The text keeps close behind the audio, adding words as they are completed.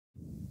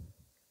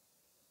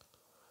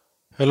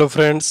Hello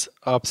friends,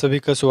 आप सभी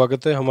का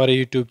स्वागत है हमारे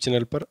यूट्यूब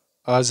चैनल पर।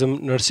 आज हम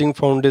नर्सिंग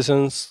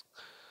फाउंडेशंस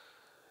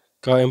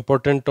का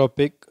important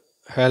topic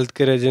health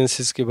care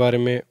agencies के बारे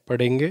में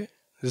पढ़ेंगे,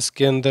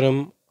 जिसके अंदर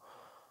हम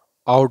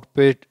out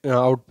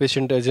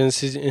patient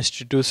agencies,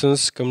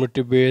 institutions,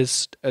 community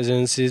based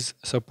agencies,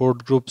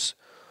 support groups,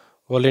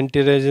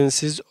 volunteer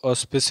agencies,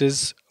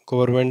 ऑस्पिसेस,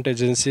 government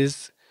agencies,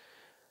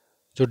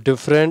 जो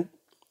डिफरेंट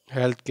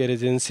हेल्थ केयर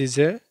एजेंसीज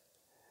है,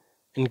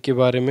 इनके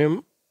बारे में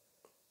हम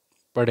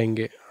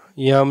पढ़ेंगे।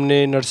 यहाँ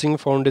हमने नर्सिंग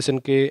फाउंडेशन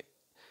के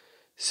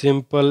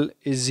सिंपल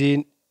इजी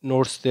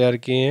नोट्स तैयार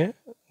किए हैं,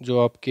 जो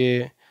आपके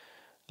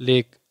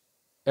लिए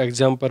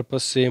एग्जाम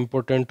पर्पस से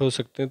इम्पोर्टेंट हो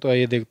सकते हैं। तो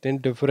आइए देखते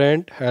हैं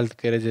different health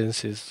care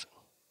agencies.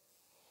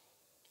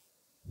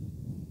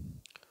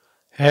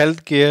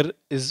 Health care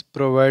is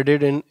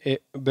provided in a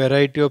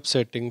variety of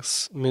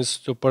settings, means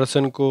जो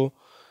पर्सन को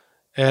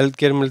हेल्थ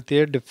केयर मिलती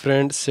है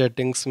डिफरेंट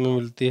सेटिंग्स में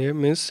मिलती है,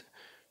 मीन्स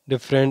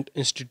डिफरेंट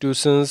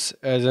इंस्टीट्यूशंस,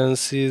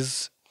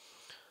 एजेंसीज।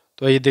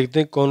 तो आइए देखते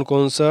हैं कौन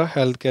कौन सा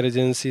हेल्थ केयर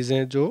एजेंसीज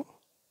हैं जो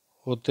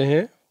होते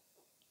हैं।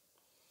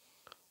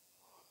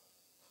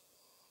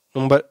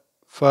 Number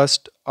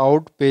first,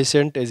 out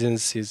patient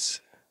agencies.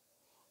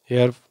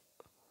 Hair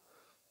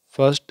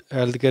first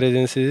health care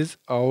agencies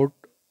out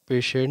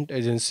patient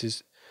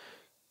agencies.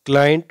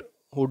 Client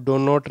who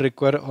do not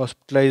require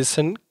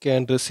hospitalization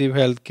can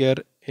receive health care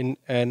in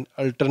an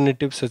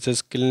alternative such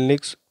as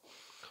clinics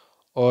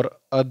or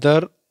other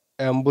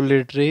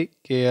ambulatory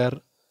care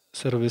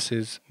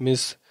services.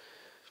 Means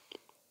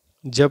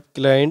जब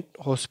client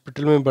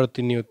hospital में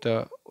भर्ती नहीं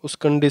होता, उस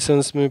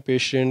conditions में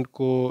patient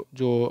को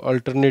जो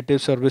alternative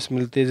service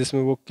मिलती है,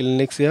 जिसमें वो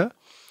क्लिनिक्स या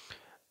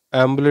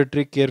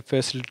एम्बुलेटरी केयर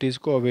फैसिलिटीज़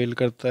को अवेल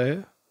करता है।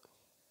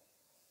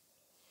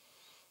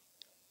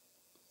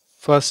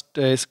 फर्स्ट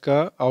है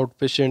इसका आउट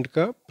पेशेंट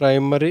का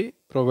primary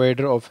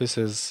provider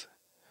offices.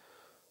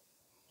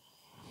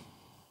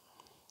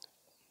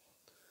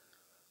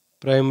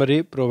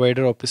 Primary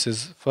provider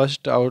offices.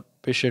 First,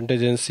 outpatient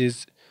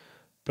agencies.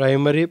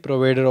 Primary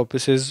provider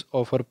offices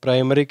offer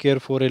primary care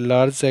for a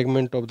large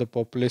segment of the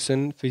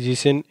population.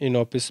 Physicians in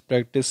office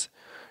practice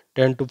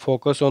tend to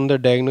focus on the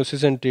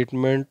diagnosis and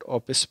treatment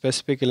of a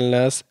specific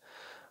illness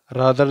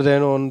rather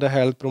than on the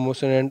health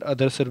promotion and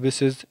other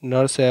services.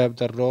 Nurses have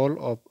the role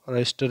of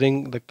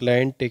registering the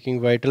client, taking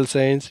vital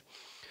signs,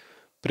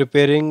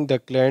 preparing the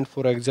client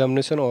for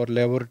examination or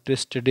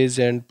laboratory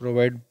studies, and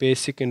provide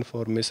basic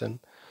information.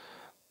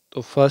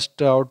 तो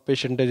first out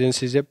patient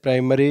agencies है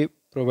primary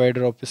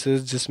provider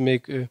offices, जिसमें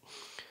एक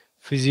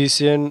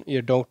physician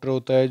या doctor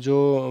होता है जो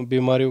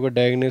बीमारियों का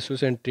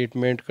डायग्नोसिस एंड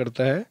ट्रीटमेंट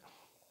करता है।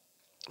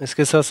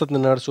 इसके साथ साथ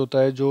नर्स होता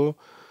है जो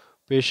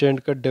पेशेंट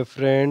का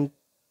डिफरेंट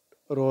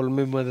रोल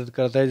में मदद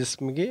करता है,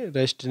 जिसमें कि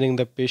registering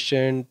the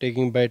patient,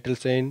 taking vital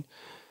sign,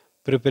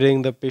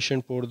 preparing the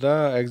patient for the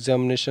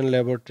examination,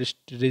 laboratory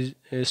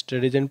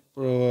studies, and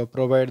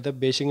provide the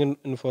basic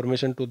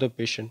information to the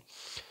patient.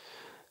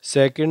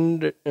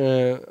 Second,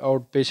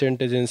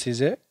 outpatient agencies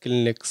है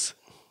clinics.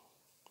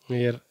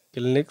 Here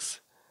clinics,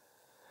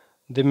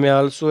 they may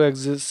also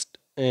exist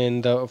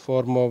in the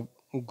form of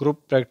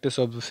group practice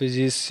of the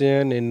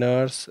physician, a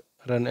nurse,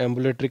 run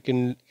ambulatory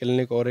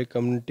clinic or a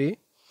community.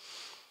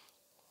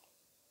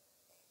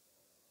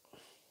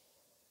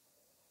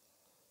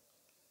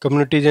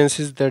 Community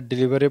agencies that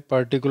deliver a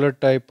particular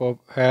type of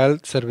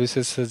health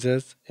services such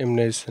as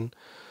immunization.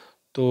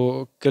 तो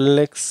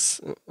clinics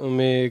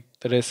में एक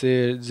तरह से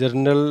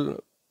general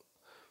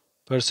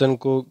person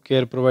को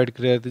care provide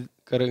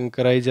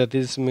कराई जाती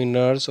है, जिसमें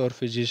नर्स और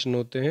फिजिशियन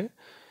होते हैं।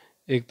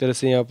 एक तरह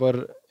से यहाँ पर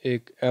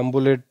एक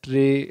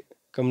ambulatory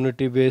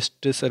community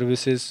based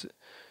services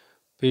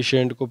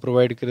patient को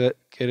प्रोवाइड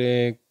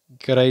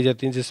कराई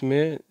जाती हैं,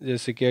 जिसमें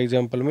जैसे कि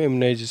एग्जांपल में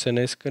इम्यूनाइजेशन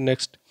है इसका।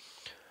 Next,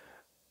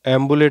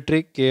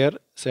 ambulatory care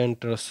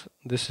centres,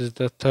 this is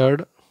the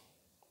third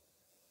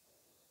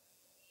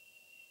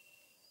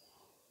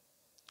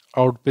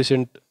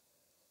outpatient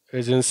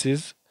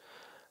agencies.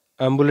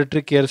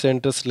 Ambulatory care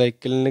centers like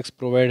clinics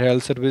provide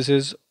health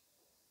services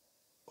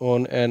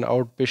on an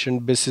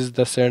outpatient basis.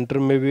 The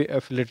center may be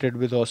affiliated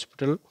with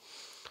hospital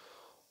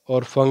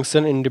or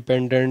function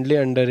independently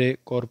under a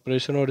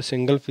corporation or a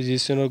single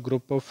physician or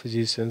group of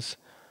physicians.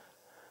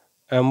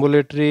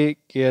 Ambulatory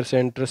care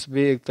centers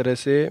भी एक तरह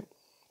से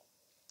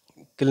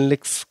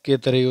clinics के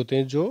तरह ही होते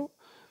हैं, जो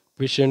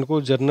patient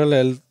को जनरल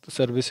हेल्थ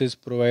सर्विसेज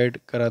प्रोवाइड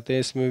कराते हैं।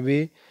 इसमें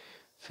भी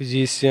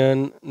फिजिशियन,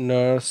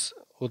 नर्स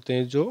होते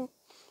हैं जो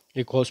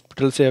एक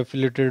हॉस्पिटल से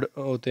एफिलेटेड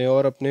होते हैं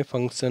और अपने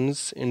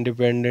फंक्शंस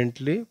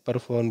इंडिपेंडेंटली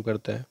परफॉर्म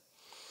करता है।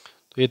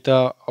 तो ये था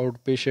out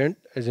patient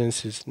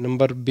agencies.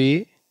 Number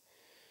B,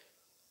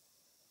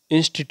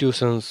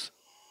 institutions.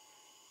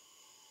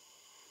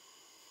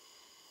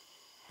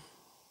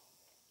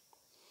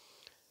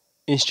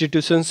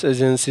 Institutions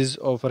agencies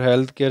offer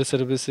health care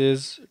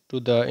services to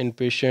the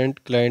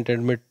inpatient client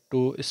admit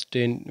to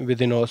stay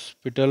within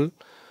hospital.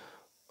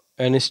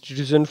 An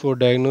institution for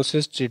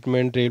diagnosis,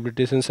 treatment,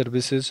 rehabilitation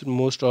services.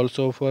 Most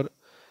also offer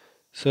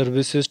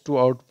services to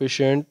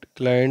outpatient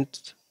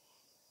clients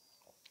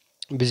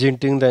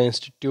visiting the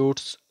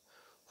institutes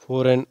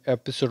for an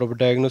episode of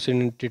diagnosis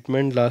and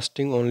treatment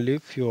lasting only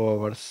few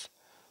hours.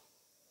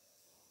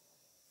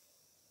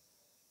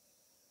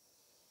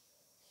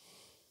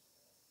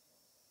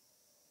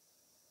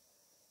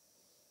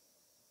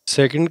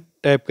 Second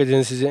type के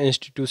agencies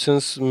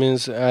institutions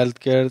means health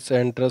care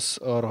centres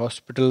और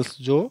hospitals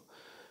जो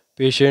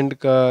patient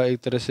का एक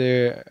तरह से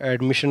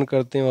admission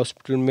करते हैं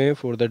hospital में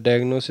for the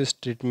diagnosis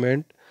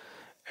treatment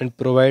and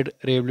provide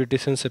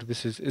rehabilitation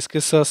services. इसके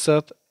साथ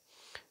साथ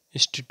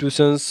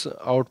इंस्टीट्यूशंस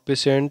आउट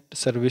पेशेंट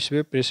सर्विस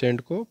भी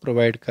पेशेंट को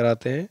प्रोवाइड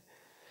कराते हैं।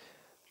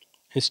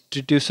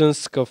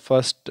 इंस्टीट्यूशंस का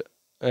फर्स्ट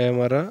है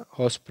हमारा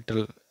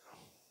hospital.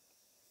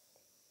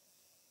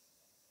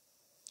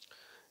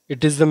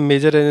 It is the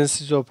major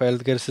agencies of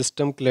healthcare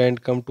system.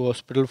 Client come to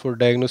hospital for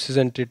diagnosis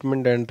and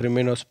treatment and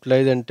remain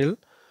hospitalized until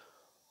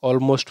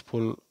almost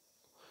full.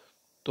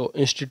 तो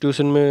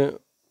institution में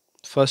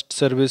first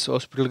service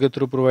hospital के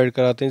through provide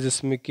कराते हैं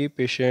जिसमें कि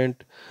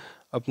पेशेंट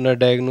अपना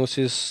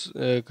डायग्नोसिस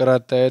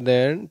कराता है,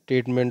 then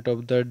treatment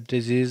of the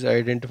disease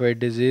identified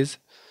disease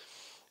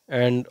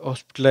and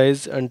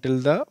hospitalise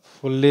until the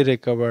fully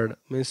recovered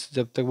means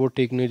जब तक वो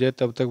ठीक नहीं हो जाए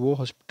तब तक वो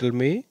हॉस्पिटल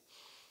में ही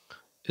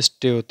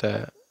स्टे होता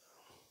है।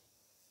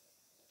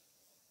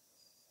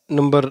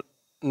 नंबर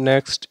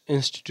नेक्स्ट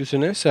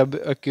इंस्टीट्यूशन है सब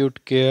अक्यूट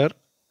केयर।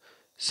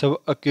 सब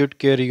acute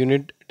care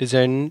unit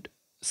designed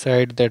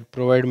site that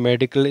provide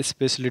medical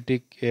speciality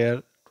care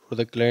for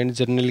the client.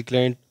 Generally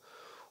client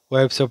who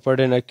have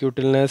suffered an acute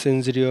illness,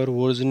 injury, or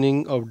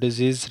worsening of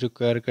disease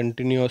require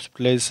continued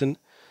hospitalization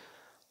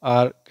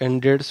are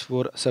candidates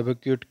for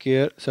subacute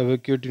care.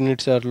 Subacute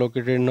units are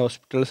located in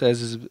hospitals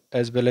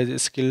as well as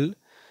skilled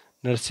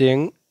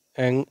nursing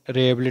and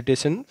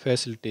rehabilitation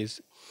facilities.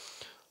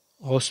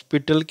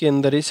 Hospital के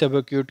अंदर ही सब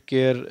acute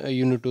care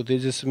unit होती है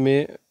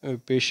जिसमें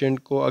patient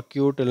को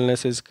acute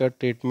illnesses का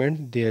treatment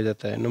दिया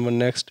जाता है। Number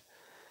next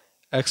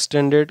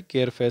extended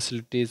care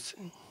facilities.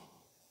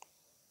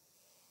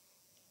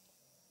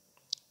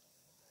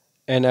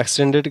 An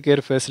extended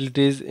care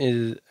facilities is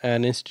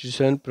an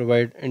institution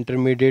provide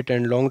intermediate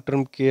and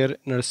long-term care,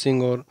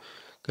 nursing or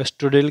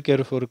custodial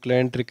care for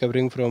client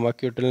recovering from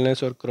acute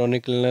illness or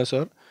chronic illness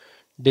or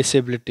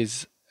disabilities.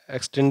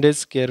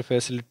 Extended care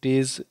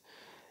facilities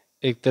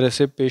एक तरह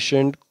से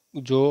patient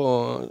जो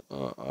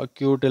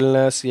acute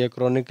illness या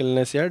chronic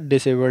illness या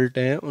disabled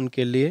हैं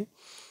उनके लिए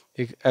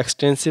एक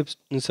एक्सटेंसिव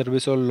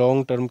सर्विस और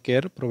लॉन्ग टर्म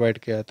केयर प्रोवाइड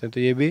किया जाता है। तो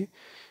ये भी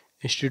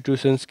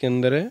इंस्टीट्यूशंस के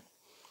अंदर है।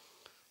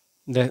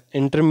 The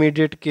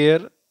intermediate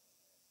care,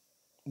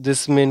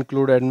 this may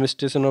include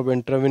administration of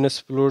intravenous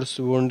fluids,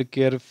 wound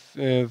care,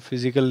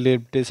 physical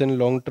rehabilitation।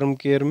 Long term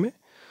care में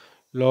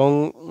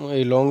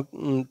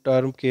long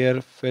term care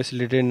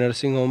facility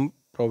nursing home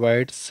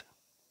provides.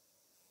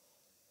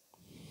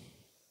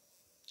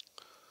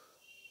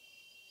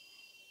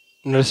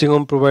 Nursing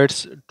home provides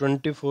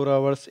 24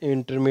 hours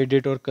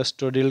intermediate or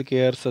custodial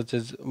care such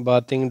as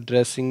bathing,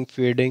 dressing,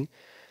 feeding,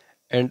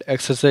 and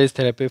exercise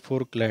therapy for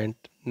client.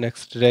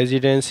 Next,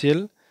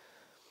 residential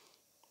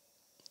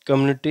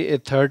community. A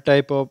third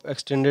type of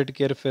extended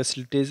care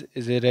facilities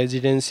is a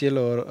residential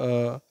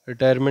or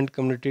retirement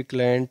community.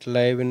 Client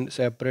live in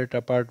separate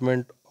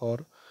apartment or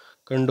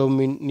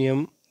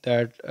condominium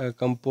that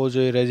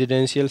compose a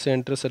residential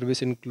center.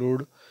 Service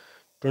include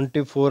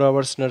 24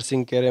 hours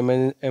nursing care,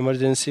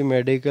 emergency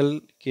medical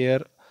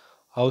care,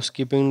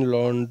 housekeeping,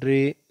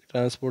 laundry,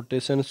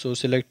 transportation,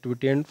 social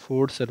activity and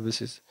food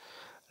services.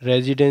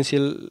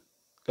 Residential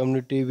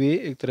community भी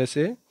एक तरह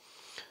से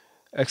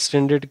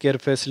extended care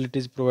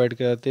facilities provide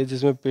कराते हैं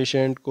जिसमें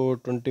patient को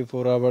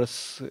 24 hours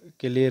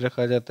के लिए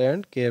रखा जाता है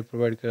एंड केयर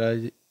प्रोवाइड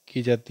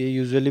की जाती है।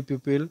 Usually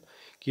people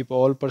keep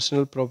all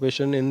personal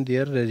profession in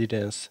their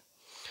residence.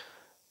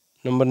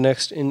 Number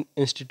next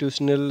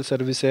institutional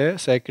service है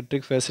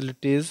psychiatric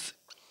facilities.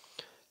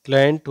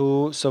 Client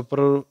who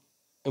suffer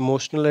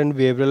emotional and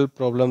behavioral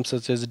problems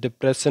such as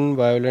depression,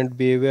 violent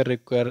behavior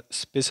require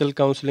special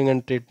counseling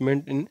and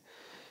treatment in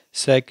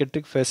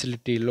psychiatric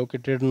facility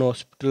located in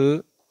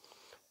hospital,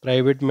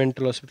 private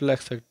mental hospital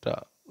etc.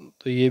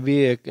 तो ये भी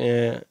एक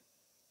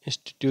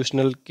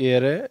institutional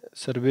care है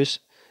service.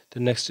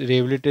 The next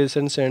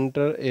rehabilitation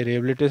centre. A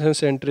rehabilitation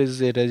centre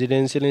is a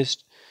residential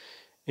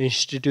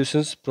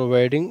institutions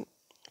providing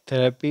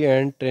therapy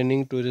and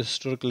training to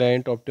restore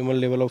client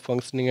optimal level of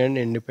functioning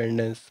and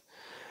independence।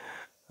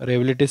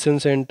 Rehabilitation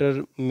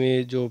centre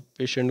में जो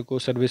patient को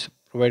service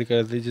provide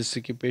करती है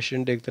जिससे कि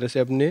patient एक तरह से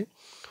अपने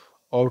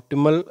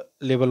ऑप्टिमल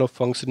लेवल ऑफ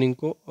फंक्शनिंग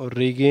को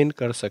रीगेन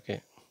कर सकें।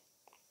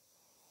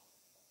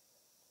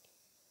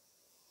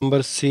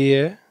 नंबर सी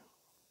है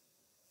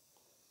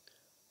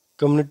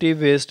कम्युनिटी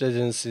बेस्ड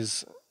एजेंसीज।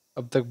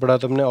 अब तक पढ़ा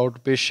था हमने out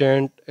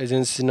patient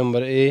agency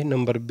number A,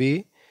 number B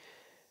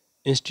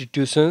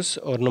institutions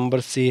और नंबर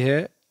सी है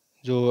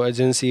जो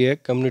एजेंसी है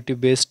community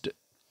based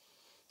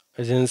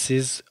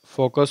agencies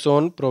focus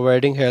on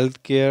providing health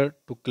care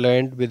to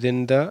client within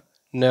the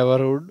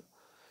neighborhood।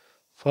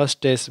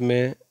 First है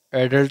इसमें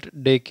adult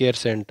day care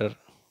centre.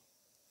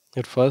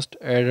 First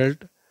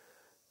adult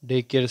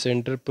day care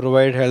centre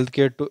provide health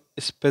care to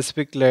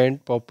specific client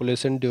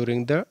population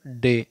during the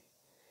day.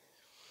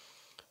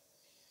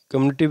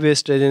 Community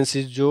based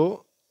agency जो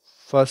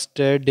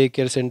first है day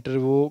care centre,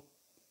 वो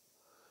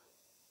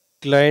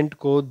client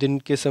को दिन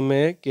के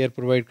समय care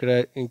provide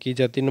की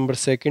जाती है। नंबर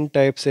सेकंड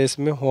टाइप है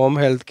इसमें home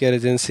health care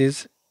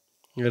agencies.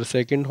 Your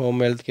second, home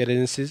healthcare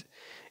agencies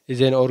is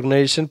an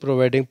organization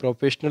providing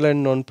professional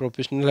and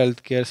non-professional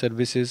healthcare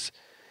services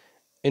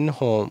in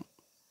home।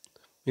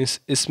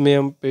 इसमें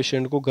हम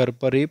पेशेंट को घर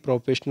पर ही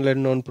professional and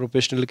non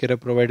professional care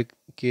provide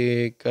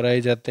के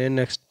कराए जाते हैं।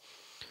 नेक्स्ट,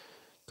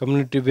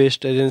 कम्युनिटी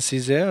बेस्ड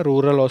एजेंसीज है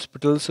rural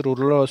hospitals.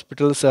 Rural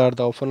hospitals are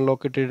the often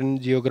located in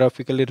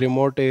geographically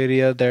remote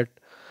area that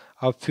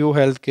have few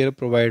health care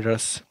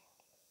providers.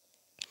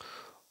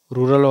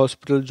 Rural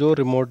hospital जो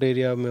remote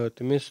area में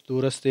होते हैं, means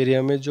दूरस्थ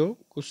एरिया में जो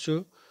कुछ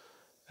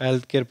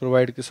हेल्थ केयर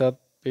प्रोवाइड के साथ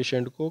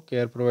पेशेंट को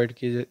केयर प्रोवाइड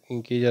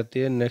की जाती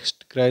है।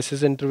 Next,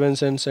 crisis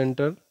intervention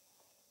centre.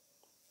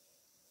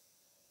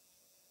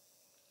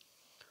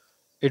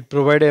 It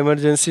provide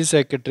emergency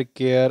psychiatric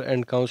care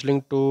and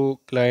counselling to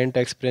client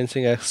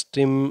experiencing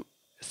extreme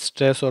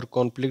stress or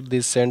conflict.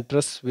 These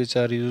centers, which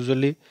are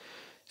usually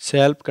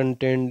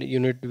self-contained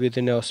unit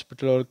within a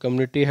hospital or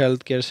community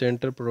health care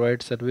center,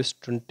 provide service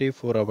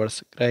 24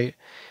 hours।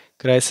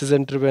 Crisis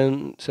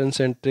intervention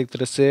centre एक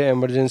तरह से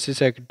emergency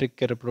psychiatric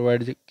care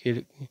provide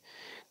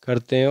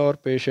करते हैं और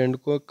patient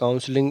को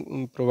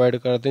counselling provide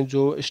करते हैं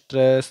जो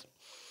स्ट्रेस,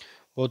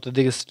 बहुत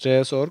अधिक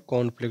स्ट्रेस और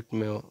कॉन्फ्लिक्ट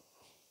में हो।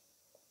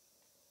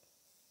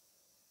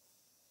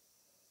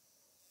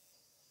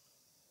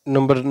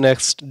 नंबर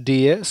नेक्स्ट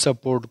डी है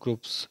सपोर्ट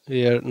ग्रुप्स।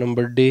 यार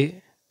नंबर डी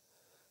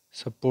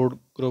सपोर्ट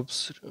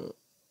ग्रुप्स,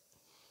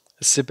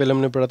 इससे पहले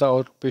हमने पढ़ा था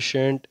out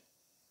patient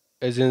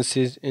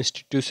agencies,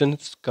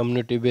 institutions,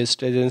 community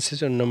based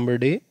agencies, और number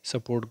D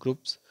support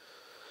groups.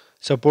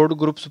 Support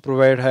groups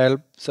provide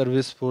help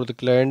service for the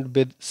client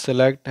with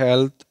select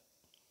health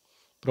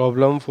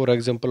problem, for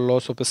example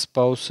loss of a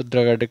spouse,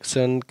 drug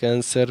addiction,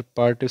 cancer.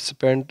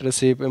 Participant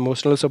receive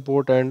emotional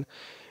support and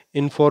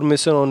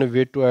information on a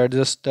way to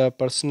adjust the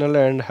personal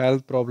and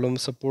health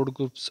problems. Support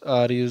groups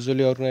are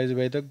usually organized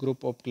by the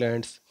group of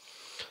clients।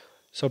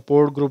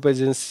 Support group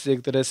agency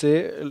एक तरह से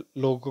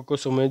लोगों को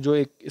समझ जो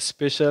एक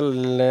special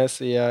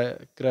illness या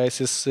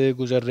crisis से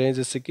गुजर रहे हैं,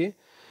 जैसे कि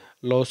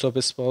loss of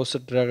spouse,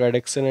 drug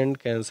addiction and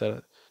cancer.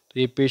 तो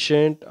ये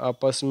पेशेंट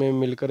आपस में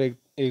मिलकर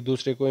एक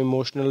दूसरे को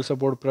इमोशनल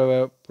सपोर्ट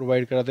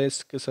प्रोवाइड कराते हैं।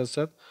 इसके साथ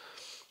साथ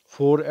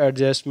for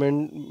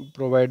adjustment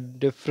provide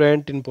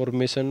different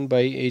information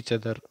by each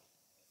other.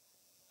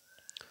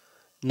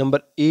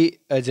 Number E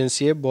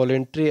agency है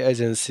voluntary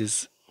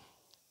agencies.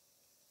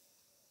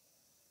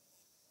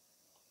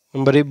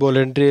 Number E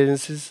voluntary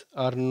agencies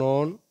are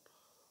non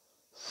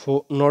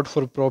not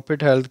for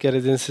profit healthcare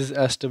agencies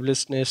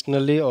established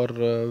nationally or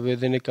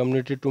within a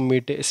community to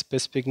meet a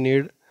specific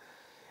need।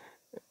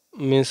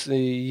 Means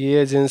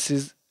ये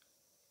agencies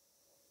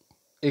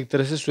एक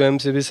तरह से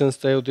स्वयंसेवी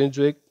संस्थाएं होती हैं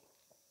जो एक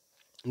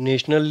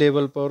नेशनल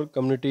लेवल पर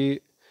कम्युनिटी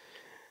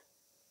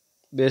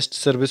बेस्ड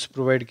सर्विस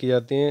प्रोवाइड की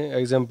जाती हैं।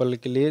 एग्जांपल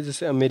के लिए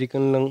जैसे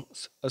American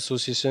lungs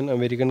association,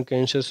 American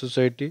cancer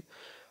society.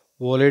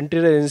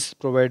 Volunteer agencies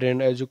provide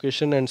an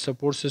education and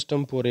support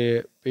system for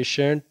a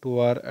patient who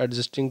are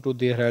adjusting to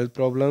their health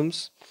problems।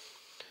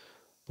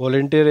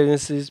 Volunteer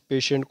agencies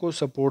patient को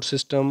support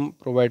system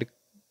provide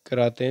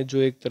कराते हैं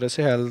जो एक तरह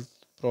से हेल्थ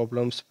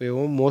प्रॉब्लम्स पे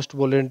हो। Most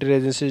volunteer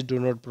agencies do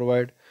not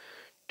provide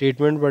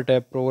treatment but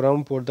have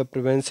programme for the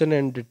prevention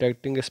and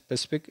detecting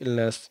specific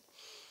illness.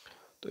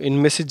 तो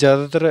इनमें से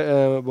ज़्यादातर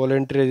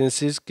वॉलेंटियर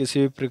एजेंसीज किसी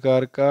भी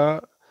प्रकार का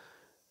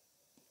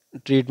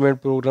ट्रीटमेंट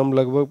प्रोग्राम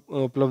लगभग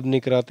उपलब्ध नहीं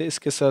कराते।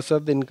 इसके साथ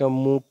साथ इनका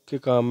मुख्य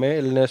काम है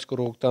इलनेस को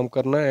रोकथाम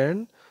करना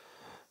and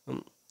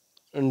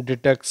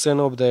detection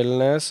of the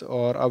illness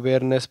और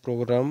awareness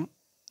programme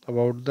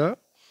about the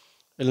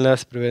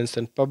illness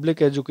prevention.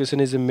 Public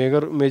education is a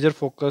major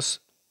focus.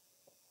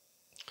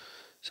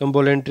 Some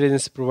volunteer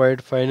agencies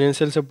provide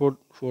financial support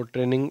for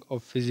training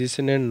of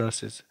physician and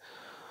nurses.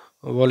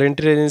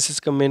 Volunteer agencies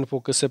का main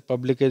focus है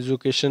public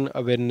education,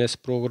 awareness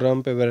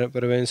programme,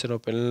 prevention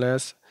of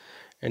illness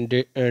and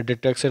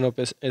detection of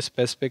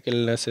specific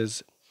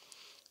illnesses.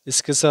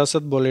 इसके साथ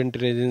साथ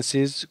volunteer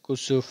agencies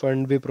कुछ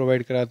fund भी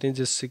provide कराती हैं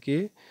जिससे कि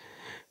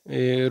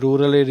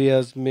रूरल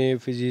एरियाज़ में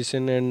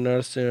फिजिशियन एंड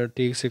नर्स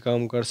ठीक से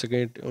काम कर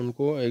सकें,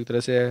 उनको एक तरह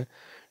से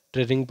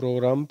ट्रेनिंग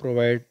प्रोग्राम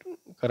प्रोवाइड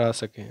करा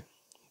सकें।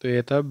 तो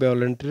ये था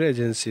volunteer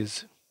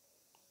agencies.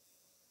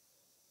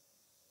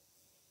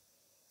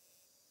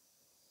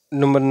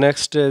 Number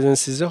next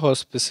agencies है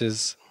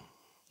हॉस्पिसेज।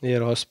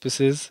 यार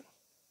हॉस्पिसेज,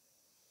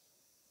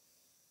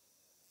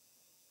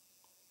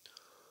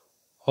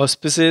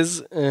 Hospices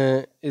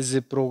is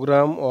a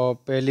program of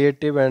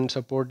palliative and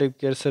supportive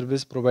care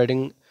service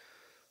providing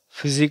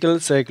physical,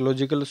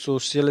 psychological,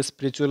 social,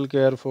 spiritual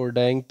care for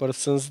dying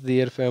persons,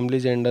 their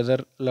families, and other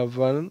loved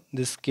ones.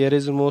 This care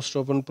is most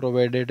often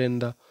provided in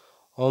the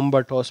home,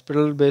 but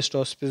hospital-based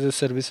hospices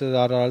services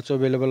are also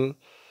available.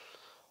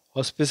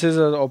 Hospices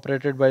are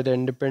operated by the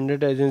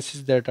independent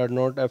agencies that are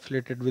not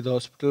affiliated with the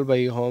hospital, by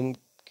home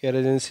care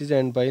agencies,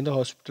 and by the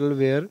hospital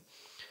where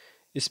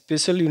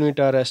special units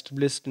are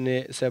established in a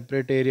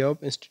separate area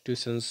of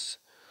institutions.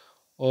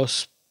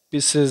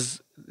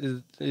 auspices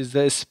is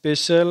the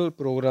special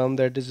program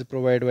that is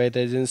provided by the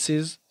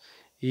agencies.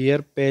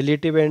 Here,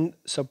 palliative and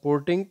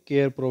supporting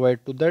care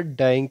provided to the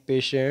dying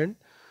patient.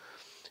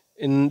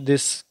 In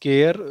this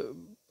care,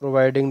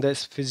 providing the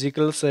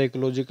physical,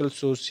 psychological,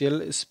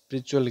 social,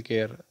 spiritual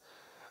care.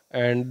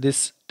 And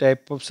this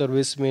type of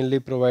service mainly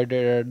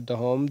provided at the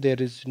home.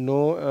 There is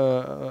no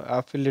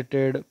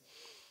affiliated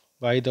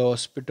by the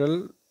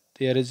hospital.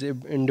 There is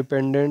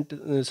independent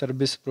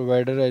service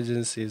provider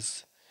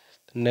agencies.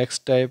 The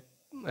next type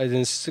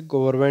agency,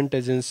 government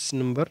agency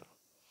number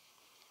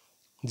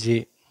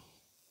G.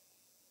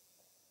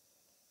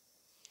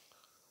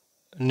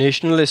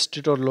 National,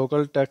 state or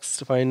local tax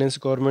finance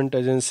government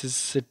agencies,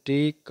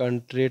 city,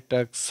 country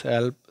tax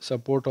help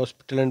support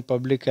hospital and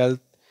public health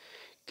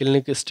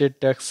clinic, state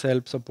tax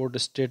help support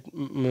state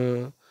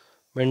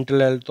mental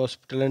health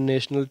hospital, and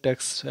national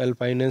tax help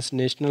finance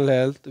national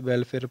health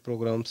welfare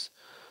programs.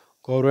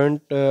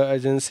 Government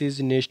agencies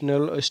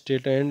national,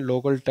 state and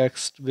local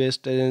tax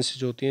based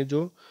agencies होती हैं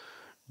जो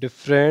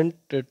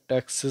different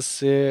taxes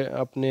से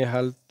अपने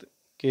health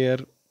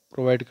care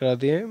provide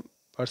कराती हैं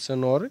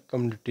person और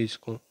communities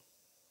को.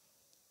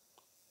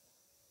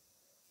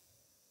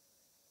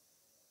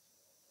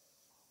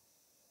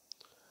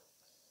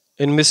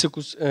 इनमें से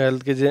कुछ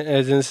हेल्थ के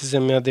एजेंसीज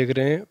हम यहाँ देख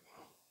रहे हैं.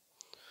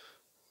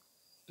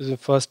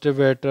 फर्स्ट है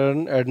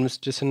veteran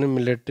administration,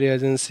 military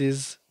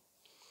agencies.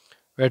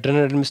 Veteran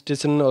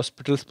Administration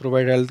hospitals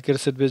provide healthcare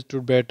service to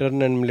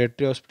veteran, and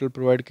military hospital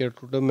provide care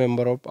to the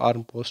member of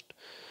armed post.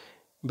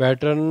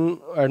 Veteran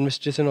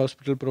Administration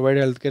hospital provide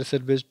healthcare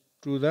service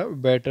to the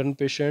veteran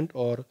patient,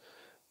 और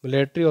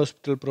military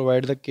hospital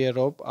provide the care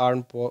of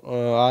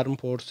armed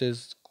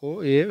forces को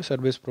ये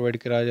service provide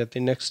कराई जाती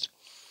है. Next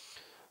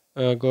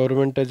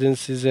government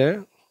agencies है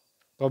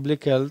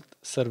public health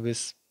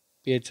service,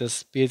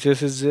 PHS.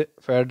 PHS is a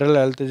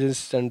federal health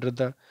agency under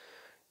the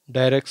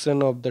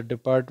direction of the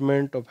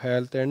Department of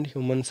Health and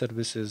Human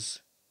Services.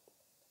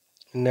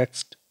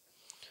 Next,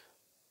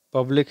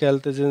 public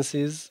health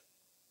agencies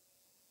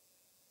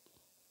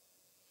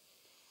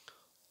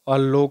are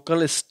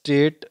local,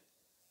 state.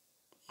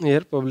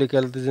 Here, public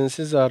health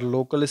agencies are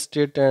local,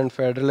 state, and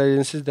federal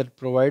agencies that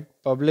provide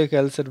public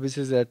health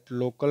services at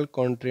local,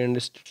 country,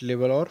 and state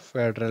level or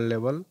federal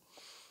level.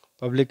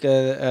 Public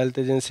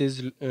health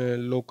agencies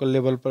local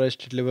level पर,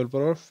 state level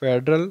पर और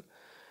federal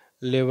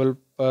level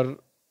पर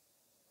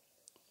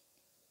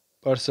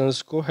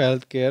persons को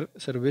health care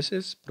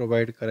services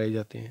provide कराई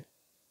जाती हैं.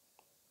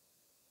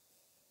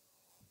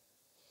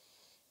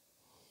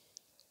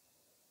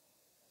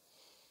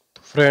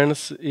 तो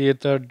friends, ये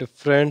था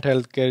डिफरेंट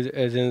हेल्थ केयर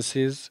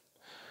एजेंसीज.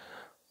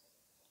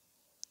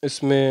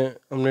 इसमें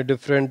हमने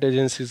डिफरेंट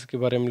एजेंसीज के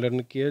बारे में लर्न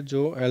किया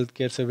जो हेल्थ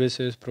केयर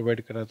सर्विसेज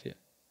प्रोवाइड कराती है.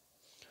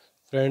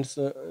 फ्रेंड्स,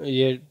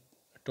 ये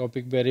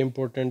टॉपिक वेरी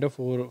इंपॉर्टेंट है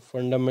फॉर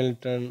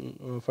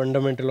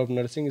फंडामेंटल ऑफ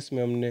नर्सिंग.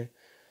 इसमें हमने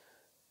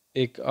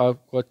एक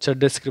आपको अच्छा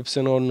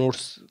डिस्क्रिप्शन और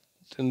नोट्स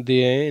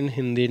दिए हैं इन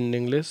हिंदी एंड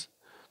इंग्लिश.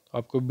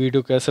 आपको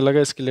वीडियो कैसा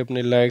लगा इसके लिए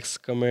अपने लाइक्स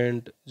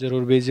कमेंट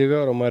ज़रूर भेजिएगा,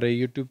 और हमारे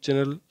यूट्यूब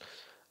चैनल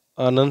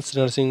आनंद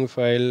नर्सिंग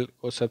फाइल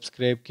को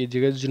सब्सक्राइब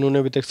कीजिएगा जिन्होंने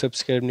अभी तक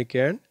सब्सक्राइब नहीं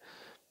किया, and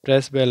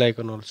press bell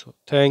icon also.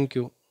 Thank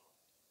you.